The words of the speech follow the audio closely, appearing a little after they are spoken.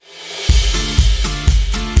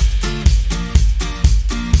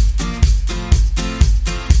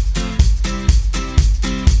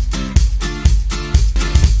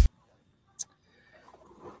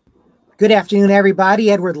Good afternoon,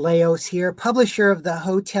 everybody. Edward Leos here, publisher of the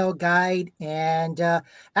Hotel Guide and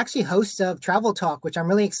actually host of Travel Talk, which I'm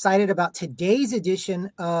really excited about today's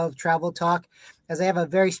edition of Travel Talk, as I have a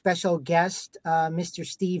very special guest, Mr.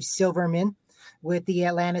 Steve Silverman with the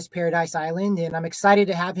Atlantis Paradise Island. And I'm excited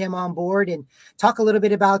to have him on board and talk a little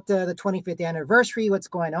bit about the 25th anniversary, what's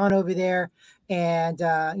going on over there, and,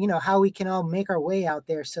 how we can all make our way out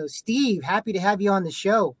there. So, Steve, happy to have you on the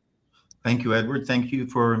show. Thank you, Edward. Thank you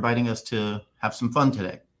for inviting us to have some fun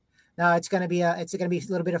today. No, it's going to be a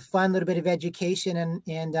little bit of fun, a little bit of education,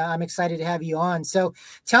 and I'm excited to have you on. So,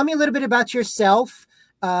 tell me a little bit about yourself,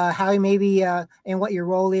 how maybe and what your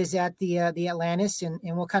role is at the Atlantis, and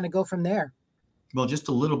we'll kind of go from there. Well, just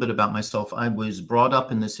a little bit about myself. I was brought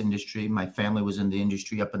up in this industry. My family was in the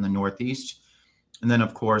industry up in the Northeast, and then,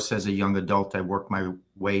 of course, as a young adult, I worked my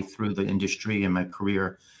way through the industry and my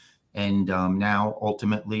career. And now,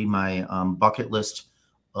 ultimately, my bucket list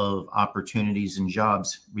of opportunities and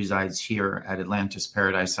jobs resides here at Atlantis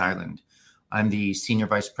Paradise Island. I'm the Senior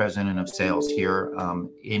Vice President of Sales here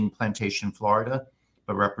in Plantation, Florida,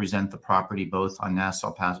 but represent the property both on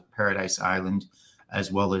Nassau Paradise Island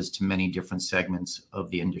as well as to many different segments of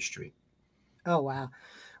the industry. Oh, wow.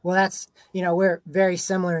 Well, that's, we're very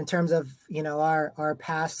similar in terms of, our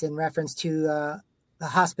past in reference to the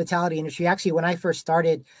hospitality industry. Actually, when I first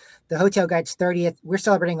started the Hotel Guide's 30th, we're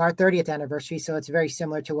celebrating our 30th anniversary. So it's very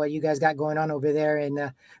similar to what you guys got going on over there in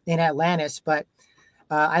Atlantis. But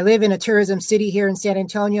I live in a tourism city here in San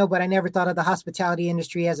Antonio, but I never thought of the hospitality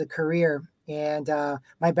industry as a career. And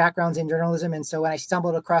my background's in journalism. And so when I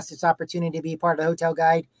stumbled across this opportunity to be part of the Hotel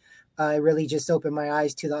Guide, it really just opened my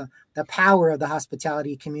eyes to the power of the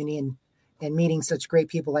hospitality community and meeting such great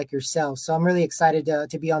people like yourself. So I'm really excited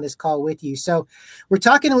to be on this call with you. So we're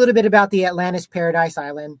talking a little bit about the Atlantis Paradise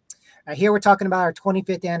Island. Here we're talking about our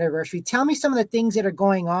 25th anniversary. Tell me some of the things that are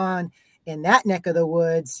going on in that neck of the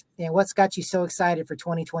woods and what's got you so excited for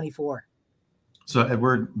 2024. So,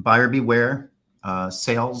 Edward, buyer beware.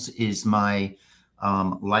 Sales is my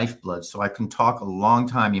lifeblood. So I can talk a long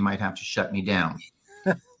time. You might have to shut me down.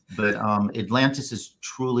 But Atlantis is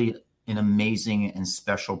truly an amazing and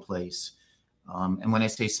special place. And when I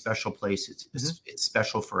say special place, it's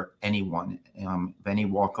special for anyone of any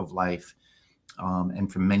walk of life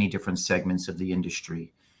and from many different segments of the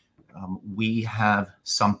industry. We have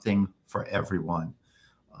something for everyone.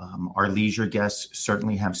 Our leisure guests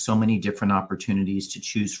certainly have so many different opportunities to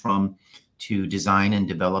choose from to design and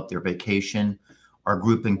develop their vacation. Our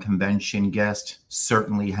group and convention guests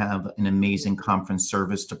certainly have an amazing conference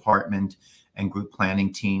service department and group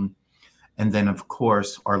planning team. And then, of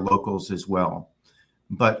course, our locals as well.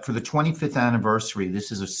 But for the 25th anniversary,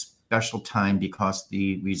 this is a special time because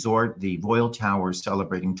the resort, the Royal Tower, is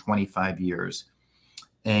celebrating 25 years.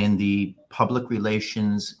 And the public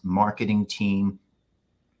relations marketing team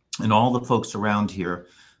and all the folks around here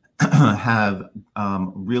have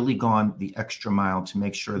really gone the extra mile to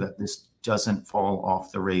make sure that this doesn't fall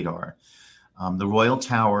off the radar. The Royal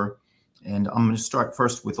Tower, and I'm going to start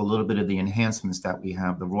first with a little bit of the enhancements that we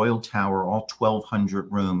have. The Royal Tower, all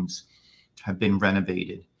 1,200 rooms have been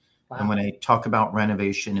renovated. Wow. And when I talk about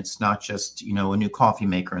renovation, it's not just, a new coffee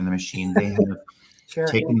maker in the machine. They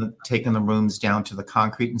have taken the rooms down to the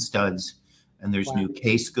concrete and studs, and there's new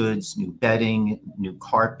case goods, new bedding, new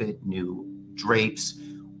carpet, new drapes.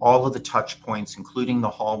 All of the touch points, including the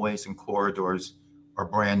hallways and corridors, are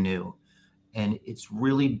brand new. And it's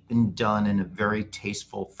really been done in a very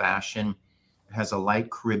tasteful fashion. It has a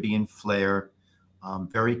light Caribbean flair,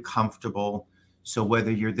 very comfortable. So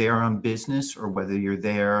whether you're there on business or whether you're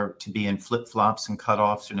there to be in flip-flops and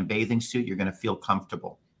cutoffs in a bathing suit, you're going to feel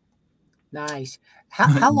comfortable. Nice.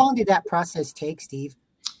 How long did that process take, Steve?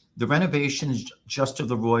 The renovations just of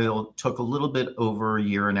the Royal took a little bit over a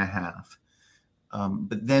year and a half.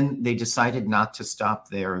 But then they decided not to stop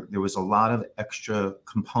there. There was a lot of extra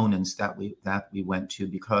components that we went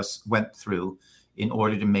through in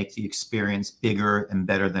order to make the experience bigger and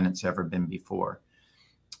better than it's ever been before.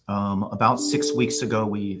 About 6 weeks ago,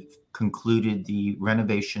 we concluded the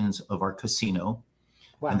renovations of our casino.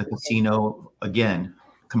 Wow. And the casino, again,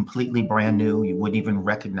 completely brand new. You wouldn't even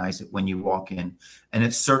recognize it when you walk in. And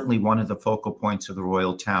it's certainly one of the focal points of the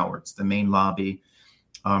Royal Tower. It's the main lobby.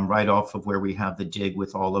 Right off of where we have the dig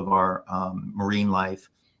with all of our marine life.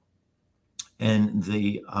 And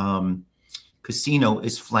the casino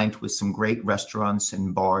is flanked with some great restaurants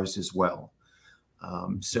and bars as well.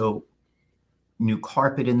 So new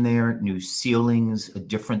carpet in there, new ceilings, a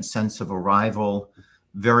different sense of arrival,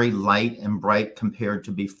 very light and bright compared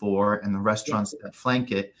to before. And the restaurants that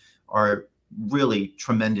flank it are really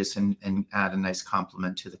tremendous and add a nice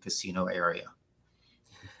complement to the casino area.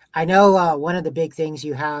 I know one of the big things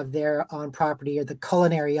you have there on property are the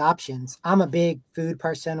culinary options. I'm a big food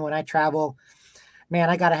person. When I travel, man,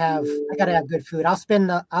 I gotta have good food. I'll spend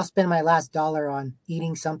my last dollar on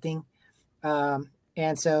eating something.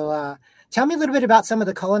 And so, tell me a little bit about some of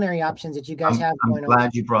the culinary options that you guys have I'm going on.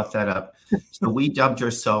 glad you brought that up. So we dubbed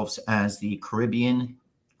ourselves as the Caribbean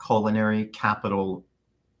culinary capital,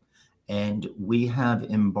 and we have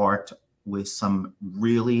embarked with some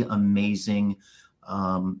really amazing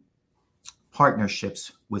um,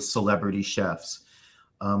 partnerships with celebrity chefs.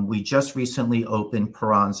 We just recently opened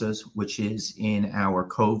Peranza's, which is in our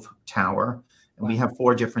Cove Tower. And we Wow. have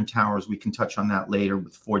 4 different towers. We can touch on that later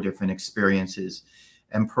with 4 different experiences.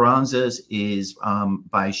 And Peranza's is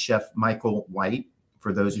by Chef Michael White,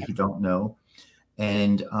 for those Okay. who don't know.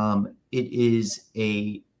 And it is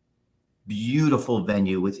a beautiful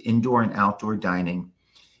venue with indoor and outdoor dining.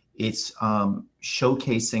 It's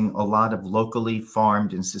showcasing a lot of locally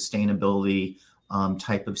farmed and sustainability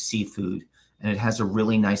type of seafood, and it has a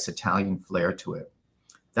really nice Italian flair to it.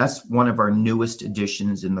 That's one of our newest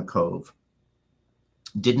additions in the Cove.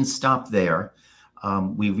 Didn't stop there.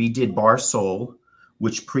 We redid Bar Soul,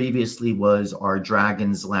 which previously was our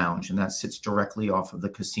Dragon's Lounge, and that sits directly off of the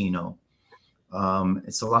casino.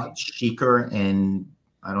 It's a lot chicer, and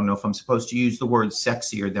I don't know if I'm supposed to use the word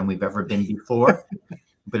sexier than we've ever been before,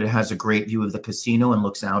 but it has a great view of the casino and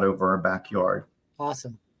looks out over our backyard.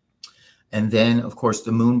 Awesome. And then, of course,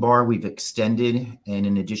 the Moon Bar we've extended. And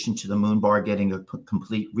in addition to the Moon Bar getting a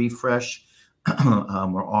complete refresh,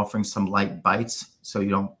 we're offering some light bites. So you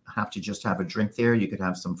don't have to just have a drink there. You could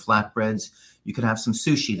have some flatbreads. You could have some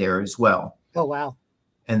sushi there as well. Oh, wow.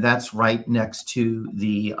 And that's right next to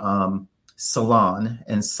the Salon.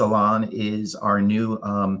 And Salon is our new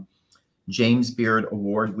James Beard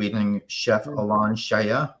Award-winning chef Alon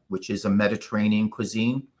Shaya, which is a Mediterranean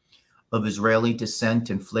cuisine of Israeli descent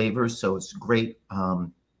and flavors. So it's great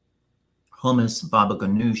hummus, baba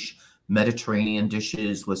ganoush, Mediterranean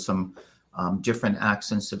dishes with some different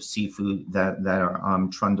accents of seafood that are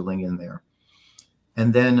trundling in there.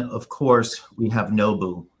 And then, of course, we have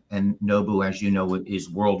Nobu. And Nobu, as you know, is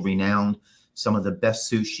world-renowned, some of the best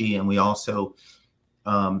sushi. And we also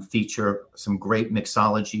feature some great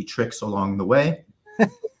mixology tricks along the way.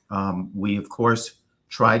 We, of course,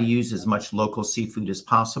 try to use as much local seafood as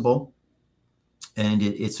possible. And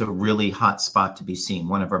it's a really hot spot to be seen,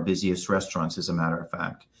 one of our busiest restaurants, as a matter of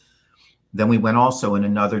fact. Then we went also in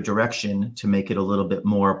another direction to make it a little bit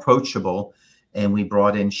more approachable, and we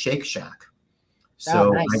brought in Shake Shack. Oh,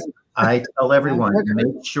 So nice. I tell everyone, Burger.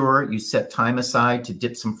 make sure you set time aside to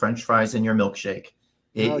dip some French fries in your milkshake.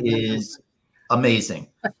 It Oh, definitely. is amazing.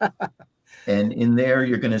 And in there,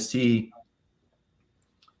 you're going to see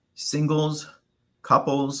singles,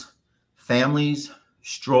 couples, families,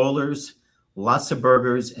 strollers, lots of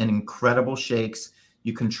burgers, and incredible shakes.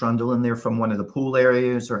 You can trundle in there from one of the pool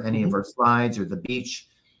areas or any of our slides or the beach,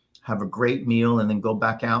 have a great meal, and then go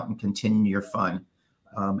back out and continue your fun.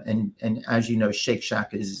 And as you know, Shake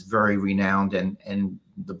Shack is very renowned, and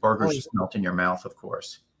the burgers just melt in your mouth, of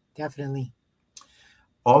course. Definitely.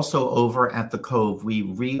 Also over at the Cove, we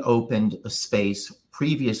reopened a space.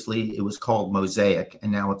 Previously, it was called Mosaic,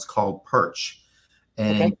 and now it's called Perch.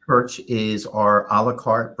 And Perch is our a la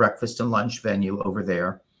carte breakfast and lunch venue over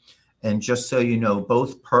there. And just so you know,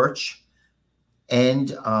 both Perch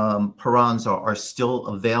and Peranza are still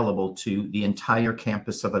available to the entire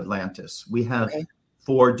campus of Atlantis. We have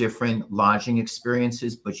 4 different lodging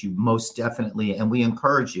experiences, but you most definitely, and we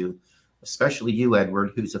encourage you, especially you,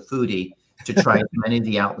 Edward, who's a foodie, to try as many of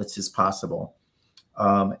the outlets as possible.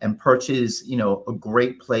 And Perch is, a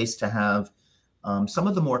great place to have some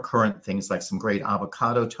of the more current things, like some great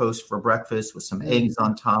avocado toast for breakfast with some eggs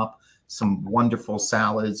on top, some wonderful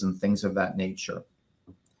salads and things of that nature.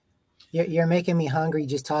 You're making me hungry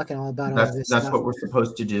just talking all about all this That's stuff. what we're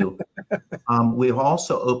supposed to do. We've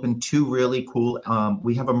also opened 2 really cool,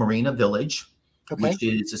 we have a Marina Village, which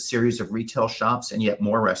is a series of retail shops and yet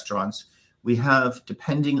more restaurants. We have,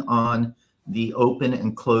 depending on the open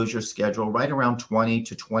and closure schedule, right around 20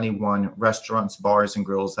 to 21 restaurants, bars, and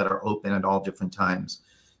grills that are open at all different times.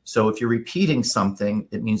 So if you're repeating something,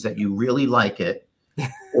 it means that you really like it,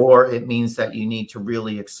 or it means that you need to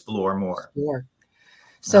really explore more.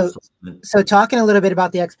 So talking a little bit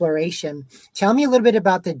about the exploration, tell me a little bit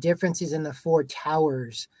about the differences in the 4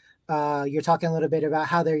 towers. You're talking a little bit about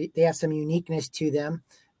how they have some uniqueness to them,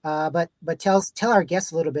 but tell our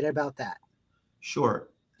guests a little bit about that. Sure.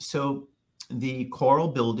 So the Coral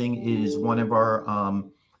Building is one of our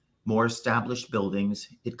more established buildings.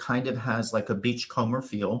 It kind of has like a beachcomber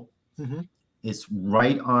feel. It's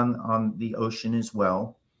right on the ocean as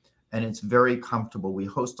well. and it's very comfortable. We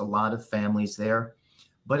host a lot of families there,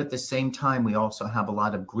 but at the same time, we also have a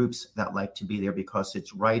lot of groups that like to be there because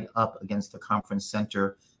it's right up against the conference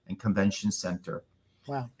center and convention center.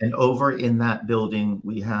 Wow. And over in that building,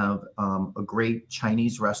 we have a great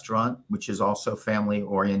Chinese restaurant, which is also family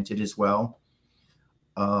oriented as well.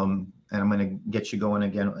 And I'm going to get you going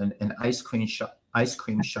again. An ice cream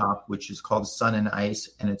shop, which is called Sun and Ice,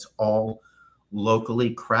 and it's all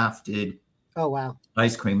locally crafted. Oh, wow.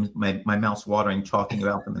 Ice cream. My mouth's watering talking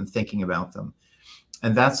about them and thinking about them.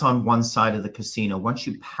 And that's on one side of the casino. Once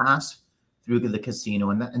you pass through the casino,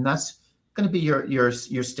 and that's going to be your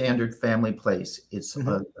standard family place. It's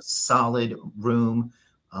a solid room.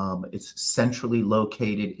 It's centrally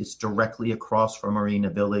located. It's directly across from Marina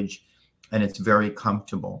Village, and it's very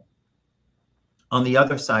comfortable. On the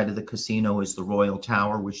other side of the casino is the Royal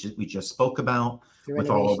Tower, which we just spoke about with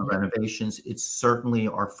all of the renovations. It's certainly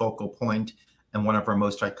our focal point and one of our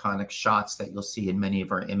most iconic shots that you'll see in many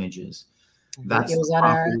of our images. It was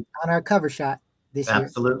on our cover shot this year.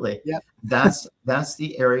 Absolutely. Yep. That's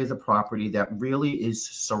the area of the property that really is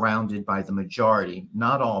surrounded by the majority,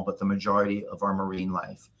 not all, but the majority of our marine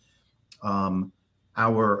life.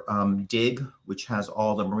 Our dig, which has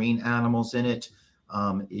all the marine animals in it,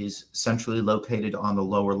 is centrally located on the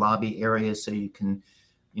lower lobby area. So you can,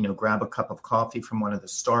 grab a cup of coffee from one of the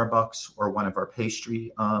Starbucks or one of our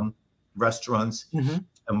pastry restaurants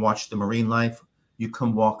and watch the marine life. You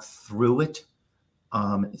can walk through it,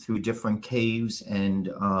 through different caves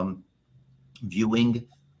and viewing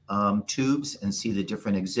tubes and see the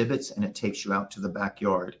different exhibits, and it takes you out to the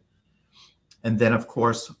backyard. And then, of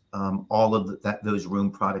course, all of those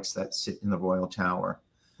room products that sit in the Royal Tower.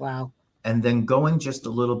 Wow. And then going just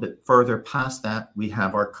a little bit further past that, we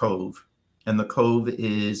have our Cove. And the Cove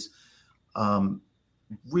is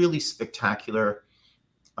really spectacular.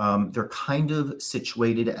 They're kind of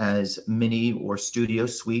situated as mini or studio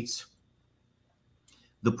suites.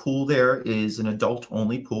 The pool there is an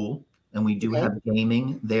adult-only pool, and we do have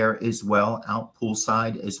gaming there as well, out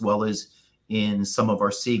poolside, as well as in some of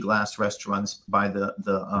our sea glass restaurants by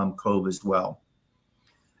the Cove as well.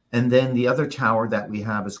 And then the other tower that we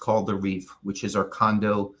have is called the Reef, which is our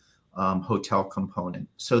condo hotel component.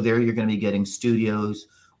 So there you're going to be getting studios,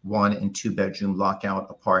 1 and 2 bedroom lockout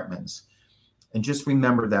apartments. And just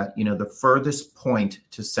remember that, the furthest point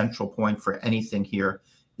to Central Point for anything here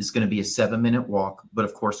is going to be a 7-minute walk. But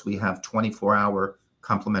of course, we have 24-hour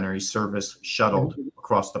complimentary service shuttled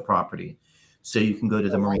across the property. So you can go to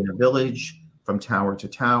the Marina Village from tower to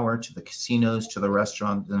tower, to the casinos, to the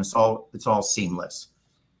restaurant, and it's all seamless.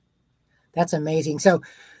 That's amazing. So,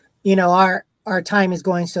 our time is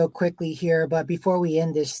going so quickly here, but before we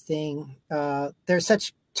end this thing, there's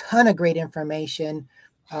such ton of great information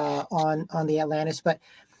on the Atlantis, but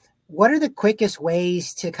what are the quickest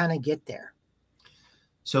ways to kind of get there?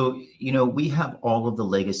 So, we have all of the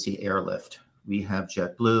legacy airlift. We have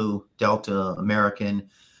JetBlue, Delta, American,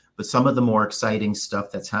 but some of the more exciting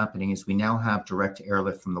stuff that's happening is we now have direct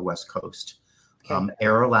airlift from the West Coast.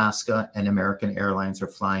 Air Alaska and American Airlines are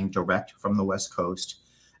flying direct from the West Coast.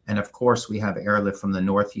 And of course, we have airlift from the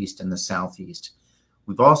Northeast and the Southeast.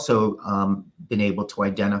 We've also been able to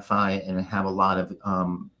identify and have a lot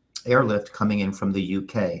of airlift coming in from the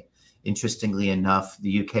UK. Interestingly enough,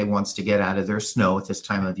 the UK wants to get out of their snow at this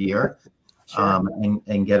time of year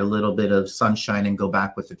and get a little bit of sunshine and go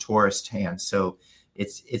back with the tourist hand. So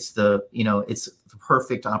it's the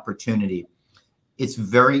perfect opportunity. It's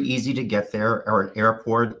very easy to get there. Our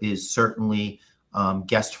airport is certainly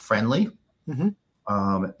guest friendly,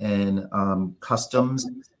 and customs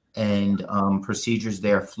and procedures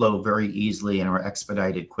there flow very easily and are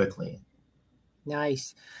expedited quickly.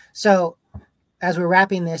 Nice. So as we're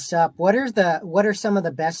wrapping this up, what are some of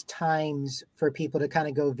the best times for people to kind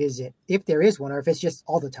of go visit, if there is one, or if it's just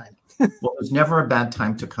all the time? Well, there's never a bad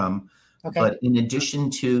time to come. Okay. But in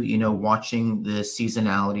addition to, watching the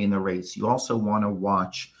seasonality and the rates, you also want to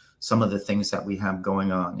watch some of the things that we have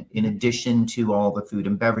going on. In addition to all the food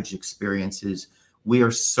and beverage experiences, we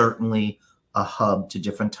are certainly a hub to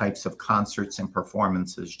different types of concerts and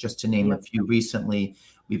performances. Just to name a few recently,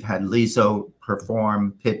 we've had Lizzo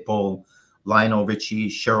perform, Pitbull, Lionel Richie,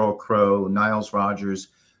 Sheryl Crow, Niles Rodgers.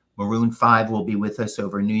 Maroon 5 will be with us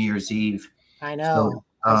over New Year's Eve. I know. So,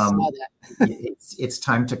 I saw that. it's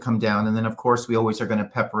time to come down. And then, of course, we always are going to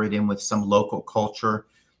pepper it in with some local culture.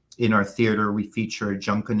 In our theater, we feature a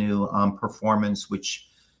Junkanoo performance, which,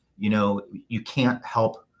 you can't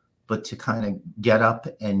help but to kind of get up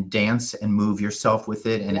and dance and move yourself with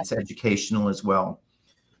it. And it's educational as well.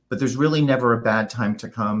 But there's really never a bad time to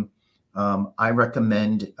come. I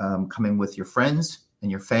recommend coming with your friends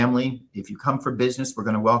and your family. If you come for business, we're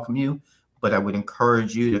going to welcome you, but I would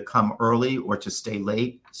encourage you to come early or to stay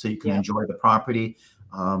late so you can enjoy the property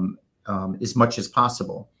as much as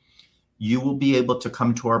possible. You will be able to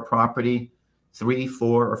come to our property 3,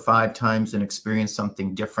 4, or 5 times and experience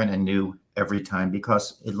something different and new every time,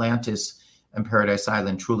 because Atlantis and Paradise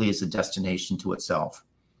Island truly is a destination to itself.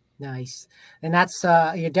 Nice. And that's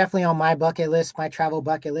you're definitely on my bucket list, my travel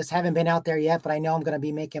bucket list. Haven't been out there yet, but I know I'm going to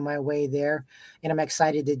be making my way there, and I'm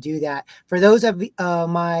excited to do that. For those of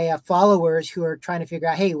my followers who are trying to figure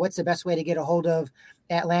out, hey, what's the best way to get a hold of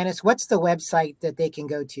Atlantis? What's the website that they can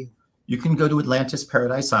go to? You can go to Atlantis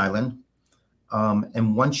Paradise Island.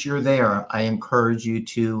 And once you're there, I encourage you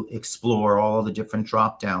to explore all the different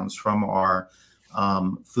drop downs, from our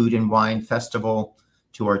food and wine festival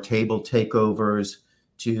to our table takeovers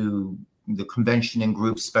to the convention and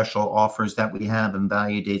group special offers that we have and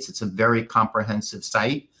value dates. It's a very comprehensive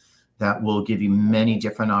site that will give you many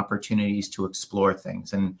different opportunities to explore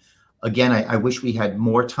things. And again, I wish we had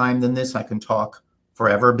more time than this. I can talk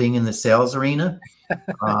forever being in the sales arena,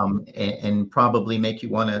 and probably make you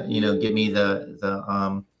want to, give me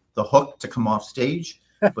the hook to come off stage.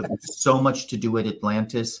 But there's so much to do at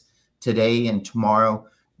Atlantis today and tomorrow.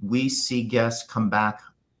 We see guests come back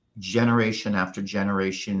generation after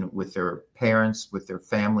generation with their parents, with their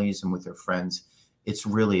families, and with their friends. It's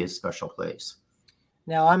really a special place.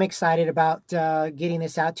 Now, I'm excited about getting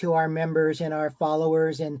this out to our members and our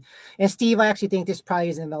followers. And Steve, I actually think this probably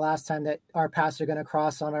isn't the last time that our paths are going to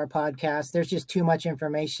cross on our podcast. There's just too much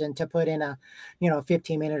information to put in a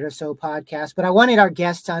 15-minute or so podcast. But I wanted our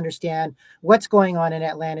guests to understand what's going on in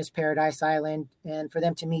Atlantis Paradise Island, and for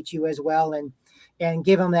them to meet you as well, and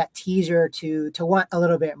give them that teaser to want a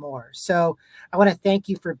little bit more. So I want to thank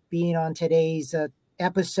you for being on today's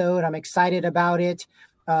episode. I'm excited about it.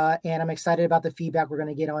 And I'm excited about the feedback we're going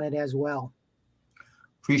to get on it as well.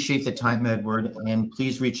 Appreciate the time, Edward. And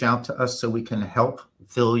please reach out to us so we can help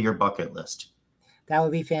fill your bucket list. That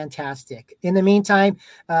would be fantastic. In the meantime,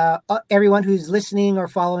 everyone who's listening or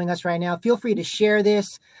following us right now, feel free to share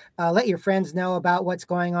this. Let your friends know about what's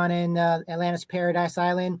going on in Atlantis Paradise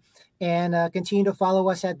Island, and continue to follow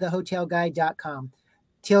us at thehotelguide.com.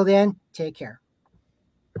 Till then, take care.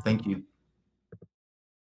 Thank you.